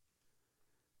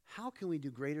 How can we do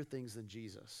greater things than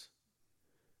Jesus?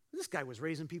 This guy was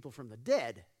raising people from the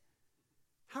dead.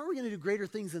 How are we going to do greater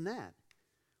things than that?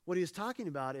 What he was talking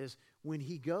about is when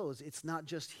he goes, it's not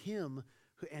just him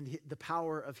and the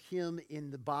power of him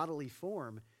in the bodily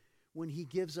form. When he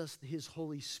gives us his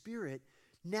Holy Spirit,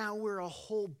 now we're a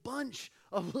whole bunch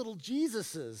of little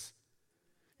Jesuses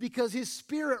because his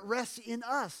Spirit rests in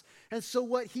us. And so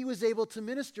what he was able to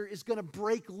minister is going to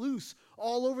break loose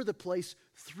all over the place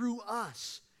through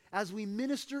us as we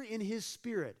minister in his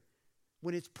Spirit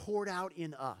when it's poured out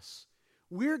in us.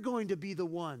 We're going to be the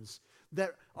ones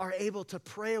that are able to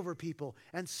pray over people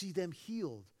and see them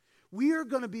healed. We are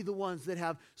going to be the ones that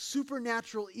have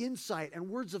supernatural insight and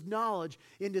words of knowledge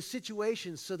into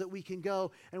situations so that we can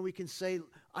go and we can say,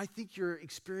 I think you're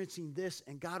experiencing this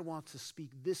and God wants to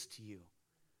speak this to you.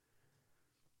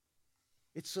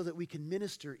 It's so that we can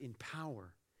minister in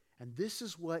power. And this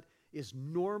is what is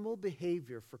normal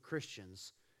behavior for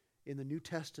Christians in the New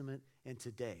Testament and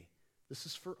today. This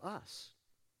is for us.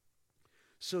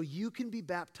 So you can be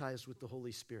baptized with the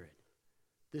Holy Spirit.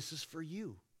 This is for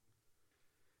you.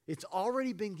 It's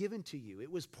already been given to you.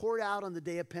 It was poured out on the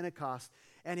day of Pentecost,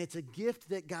 and it's a gift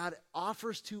that God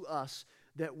offers to us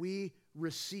that we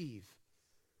receive.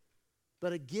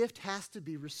 But a gift has to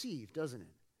be received, doesn't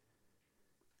it?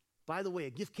 By the way, a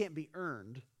gift can't be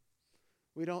earned.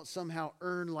 We don't somehow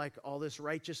earn like all this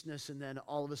righteousness and then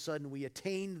all of a sudden we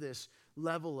attain this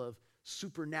level of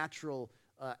supernatural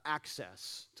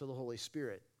access to the Holy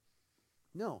Spirit.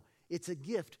 No, it's a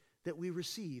gift that we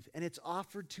receive, and it's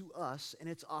offered to us, and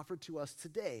it's offered to us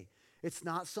today. It's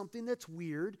not something that's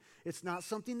weird. It's not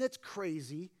something that's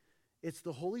crazy. It's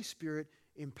the Holy Spirit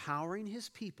empowering his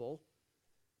people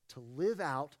to live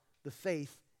out the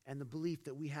faith and the belief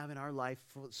that we have in our life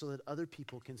so that other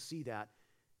people can see that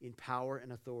in power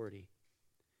and authority.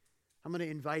 I'm going to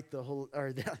invite the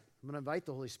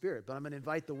Holy Spirit, but I'm going to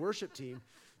invite the worship team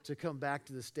to come back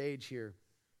to the stage here.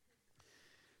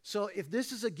 So if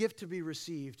this is a gift to be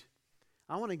received,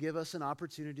 I want to give us an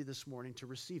opportunity this morning to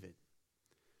receive it.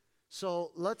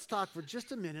 So let's talk for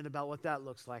just a minute about what that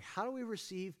looks like. How do we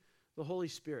receive the Holy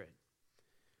Spirit?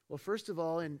 Well, first of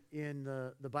all, in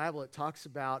the Bible, it talks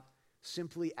about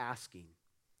simply asking.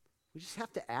 We just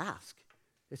have to ask.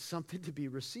 It's something to be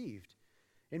received.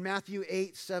 In Matthew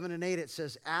 8:7-8, it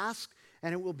says, ask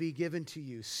and it will be given to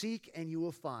you. Seek and you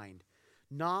will find.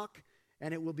 Knock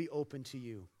and it will be open to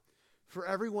you. For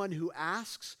everyone who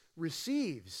asks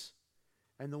receives,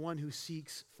 and the one who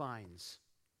seeks finds.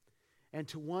 And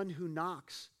to one who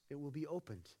knocks, it will be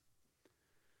opened.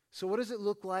 So what does it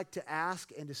look like to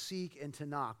ask and to seek and to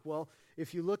knock? Well,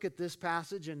 if you look at this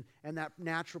passage and that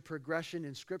natural progression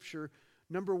in Scripture,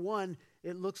 number one,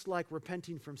 it looks like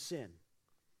repenting from sin.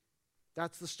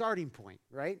 That's the starting point,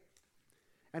 right?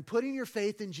 And putting your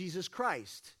faith in Jesus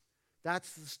Christ.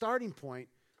 That's the starting point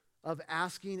of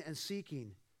asking and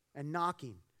seeking and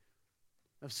knocking.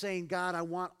 Of saying, God, I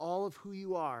want all of who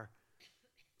you are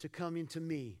to come into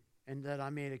me and that I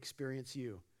may experience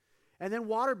you. And then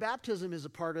water baptism is a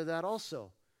part of that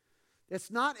also.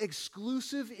 It's not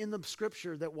exclusive in the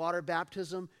Scripture that water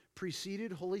baptism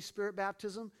preceded Holy Spirit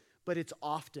baptism, but it's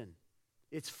often,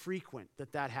 it's frequent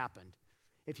that happened.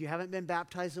 If you haven't been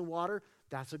baptized in water,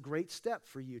 That's a great step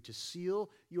for you to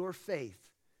seal your faith.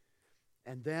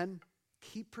 And then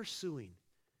keep pursuing.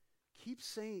 Keep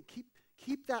saying,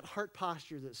 keep that heart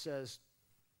posture that says,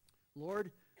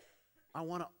 Lord, I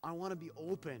want to be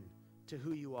open to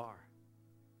who you are.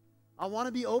 I want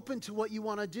to be open to what you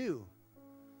want to do.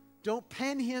 Don't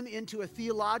pen him into a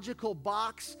theological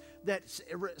box that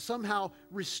somehow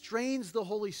restrains the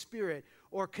Holy Spirit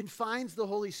or confines the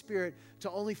Holy Spirit to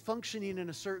only functioning in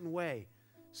a certain way.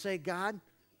 Say, God,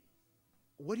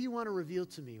 what do you want to reveal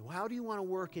to me? How do you want to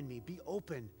work in me? Be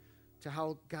open to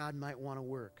how God might want to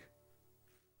work.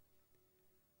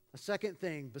 A second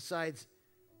thing besides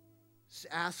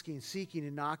asking, seeking,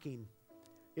 and knocking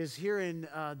is here in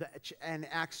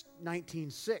Acts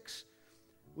 19:6.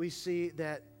 We see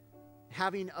that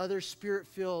having other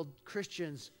Spirit-filled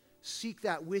Christians seek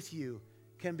that with you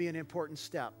can be an important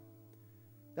step.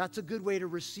 That's a good way to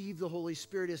receive the Holy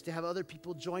Spirit, is to have other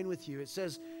people join with you. It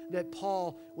says that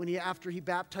Paul, after he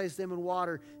baptized them in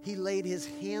water, he laid his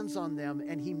hands on them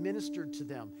and he ministered to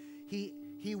them.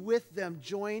 He with them,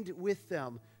 joined with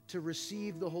them to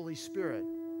receive the Holy Spirit.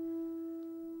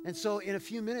 And so in a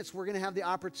few minutes, we're going to have the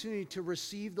opportunity to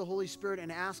receive the Holy Spirit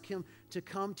and ask him to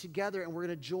come together, and we're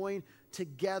going to join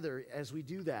together as we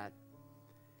do that.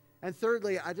 And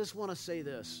thirdly, I just want to say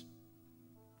this.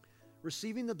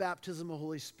 Receiving the baptism of the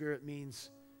Holy Spirit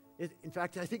means, in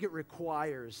fact, I think it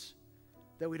requires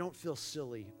that we don't feel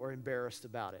silly or embarrassed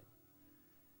about it,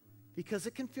 because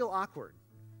it can feel awkward.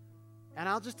 And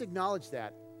I'll just acknowledge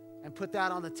that and put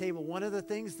that on the table. One of the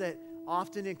things that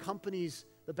often accompanies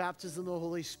the baptism of the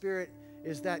Holy Spirit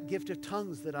is that gift of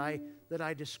tongues that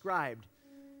I described.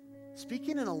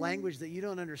 Speaking in a language that you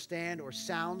don't understand or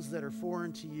sounds that are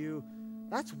foreign to you,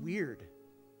 that's weird.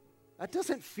 That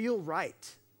doesn't feel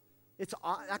right.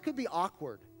 That could be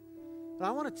awkward. But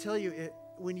I want to tell you,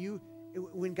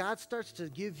 when God starts to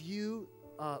give you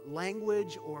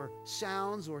language or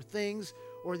sounds or things,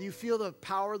 or you feel the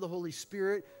power of the Holy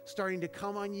Spirit starting to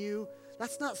come on you,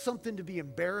 that's not something to be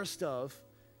embarrassed of.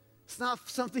 It's not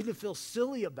something to feel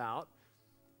silly about.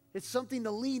 It's something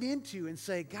to lean into and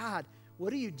say, God,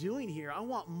 what are you doing here? I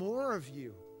want more of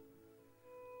you.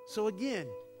 So again,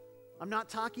 I'm not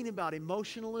talking about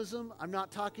emotionalism. I'm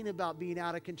not talking about being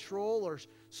out of control or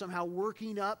somehow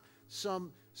working up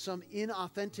some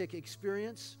inauthentic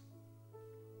experience.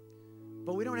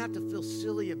 But we don't have to feel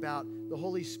silly about the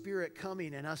Holy Spirit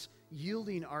coming and us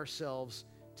yielding ourselves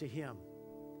to him.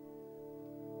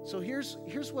 So here's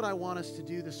what I want us to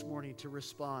do this morning to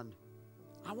respond.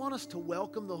 I want us to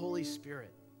welcome the Holy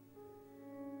Spirit.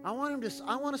 I want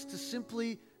us to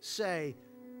simply say,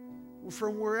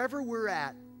 from wherever we're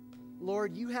at,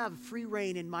 Lord, you have free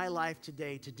reign in my life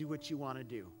today to do what you want to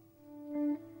do.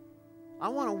 I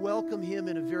want to welcome him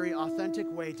in a very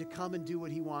authentic way to come and do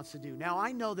what he wants to do. Now,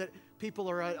 I know that people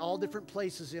are at all different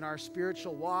places in our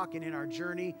spiritual walk and in our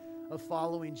journey of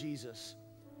following Jesus.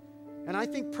 And I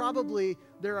think probably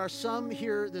there are some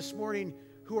here this morning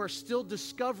who are still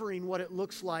discovering what it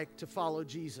looks like to follow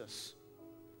Jesus.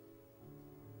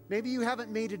 Maybe you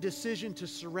haven't made a decision to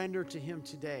surrender to him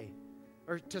today,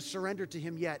 or to surrender to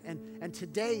him yet. And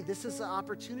today, this is an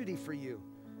opportunity for you.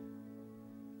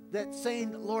 That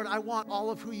saying, Lord, I want all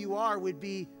of who you are, would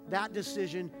be that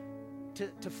decision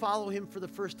to follow him for the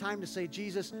first time, to say,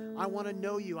 Jesus, I want to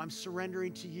know you. I'm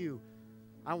surrendering to you.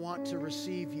 I want to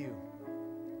receive you.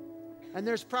 And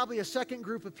there's probably a second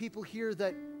group of people here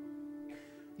that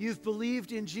you've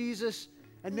believed in Jesus,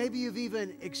 and maybe you've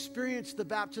even experienced the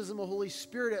baptism of the Holy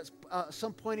Spirit at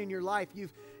some point in your life.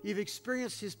 You've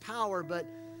experienced his power,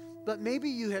 but maybe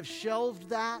you have shelved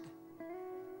that,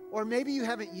 or maybe you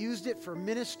haven't used it for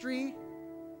ministry.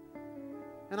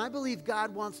 And I believe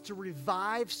God wants to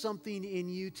revive something in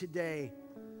you today,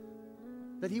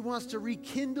 that he wants to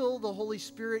rekindle the Holy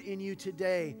Spirit in you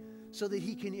today so that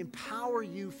he can empower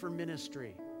you for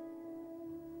ministry.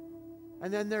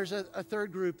 And then there's a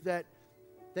third group that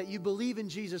you believe in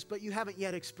Jesus, but you haven't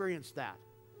yet experienced that.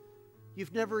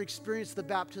 You've never experienced the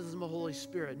baptism of the Holy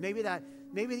Spirit.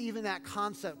 Maybe even that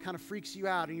concept kind of freaks you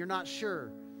out and you're not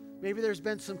sure. Maybe there's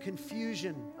been some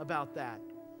confusion about that.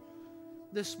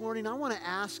 This morning, I want to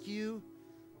ask you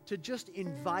to just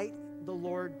invite the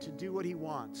Lord to do what he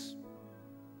wants.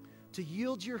 To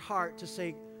yield your heart to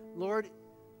say, Lord,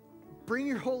 bring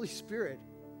your Holy Spirit.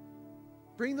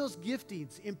 Bring those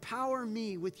giftings. Empower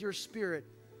me with your Spirit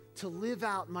to live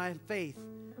out my faith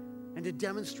and to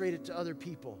demonstrate it to other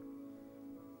people.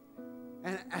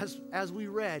 And as we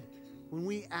read, when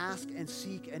we ask and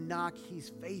seek and knock,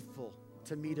 he's faithful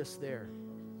to meet us there.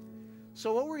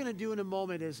 So what we're going to do in a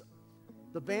moment is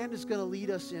the band is going to lead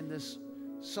us in this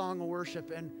song of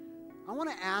worship. And I want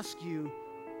to ask you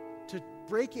to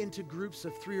break into groups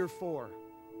of 3 or 4.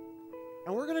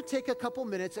 And we're going to take a couple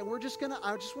minutes, and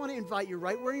I just want to invite you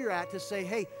right where you're at to say,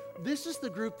 hey, this is the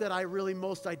group that I really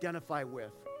most identify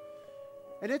with.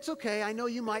 And it's okay. I know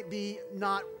you might be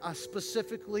not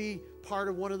specifically part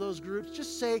of one of those groups.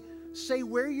 Just say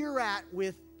where you're at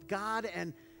with God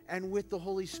and with the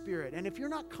Holy Spirit. And if you're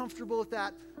not comfortable with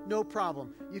that, no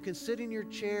problem. You can sit in your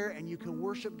chair and you can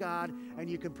worship God and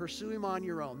you can pursue Him on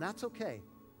your own. That's okay.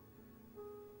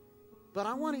 But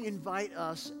I want to invite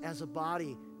us as a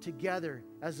body together,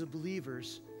 as the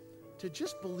believers, to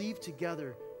just believe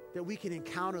together that we can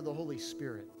encounter the Holy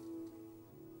Spirit.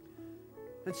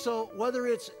 And so whether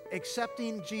it's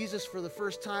accepting Jesus for the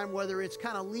first time, whether it's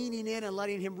kind of leaning in and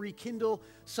letting Him rekindle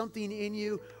something in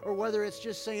you, or whether it's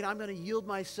just saying, I'm going to yield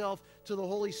myself to the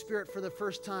Holy Spirit for the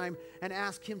first time and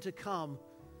ask Him to come,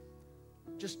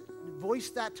 just voice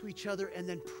that to each other and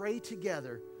then pray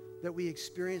together that we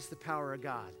experience the power of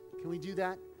God. Can we do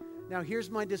that? Now,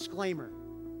 here's my disclaimer.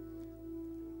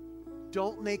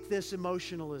 Don't make this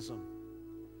emotionalism.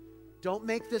 Don't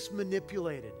make this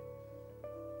manipulated.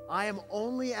 I am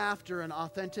only after an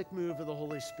authentic move of the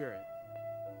Holy Spirit.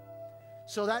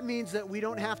 So that means that we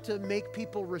don't have to make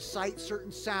people recite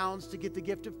certain sounds to get the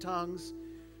gift of tongues.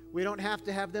 We don't have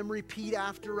to have them repeat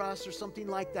after us or something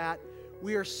like that.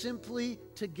 We are simply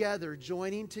together,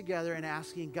 joining together and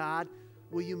asking, God,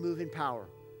 will you move in power?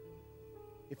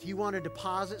 If you want to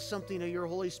deposit something of your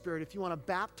Holy Spirit, if you want to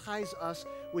baptize us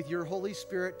with your Holy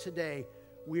Spirit today,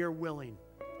 we are willing.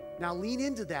 Now lean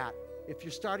into that. If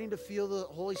you're starting to feel the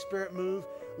Holy Spirit move,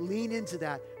 lean into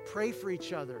that. Pray for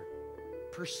each other.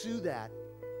 Pursue that.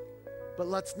 But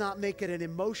let's not make it an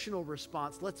emotional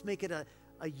response. Let's make it a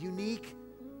unique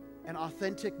and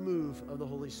authentic move of the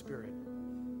Holy Spirit.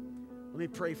 Let me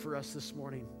pray for us this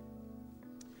morning.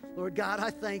 Lord God, I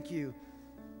thank you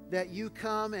that you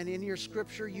come and in your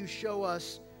scripture you show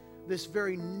us this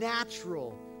very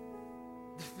natural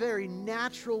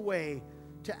way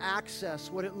to access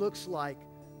what it looks like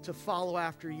to follow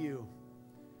after you.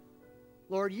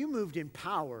 Lord, you moved in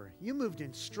power. You moved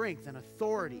in strength and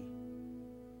authority.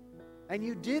 And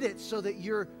you did it so that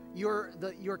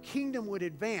your kingdom would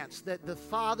advance, that the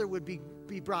Father would be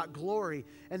brought glory,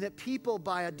 and that people,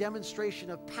 by a demonstration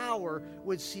of power,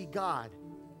 would see God.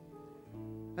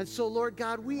 And so, Lord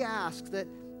God, we ask that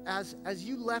as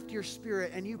you left your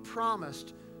Spirit and you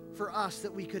promised for us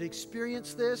that we could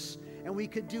experience this and we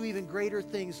could do even greater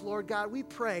things, Lord God, we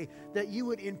pray that you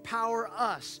would empower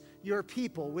us, your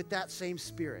people, with that same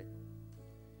Spirit.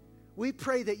 We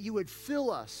pray that you would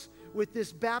fill us with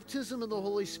this baptism of the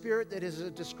Holy Spirit that is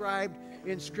described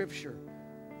in Scripture,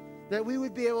 that we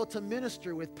would be able to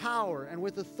minister with power and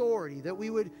with authority, that we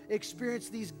would experience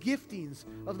these giftings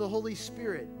of the Holy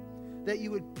Spirit, that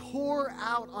you would pour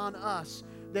out on us,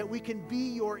 that we can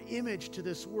be your image to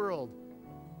this world,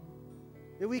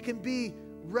 that we can be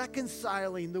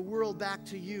reconciling the world back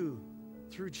to you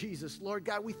through Jesus. Lord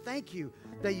God, we thank you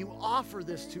that you offer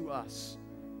this to us.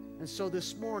 And so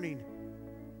this morning,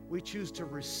 we choose to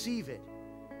receive it.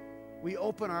 We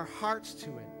open our hearts to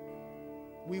it.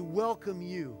 We welcome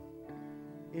you.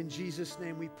 In Jesus'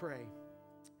 name we pray.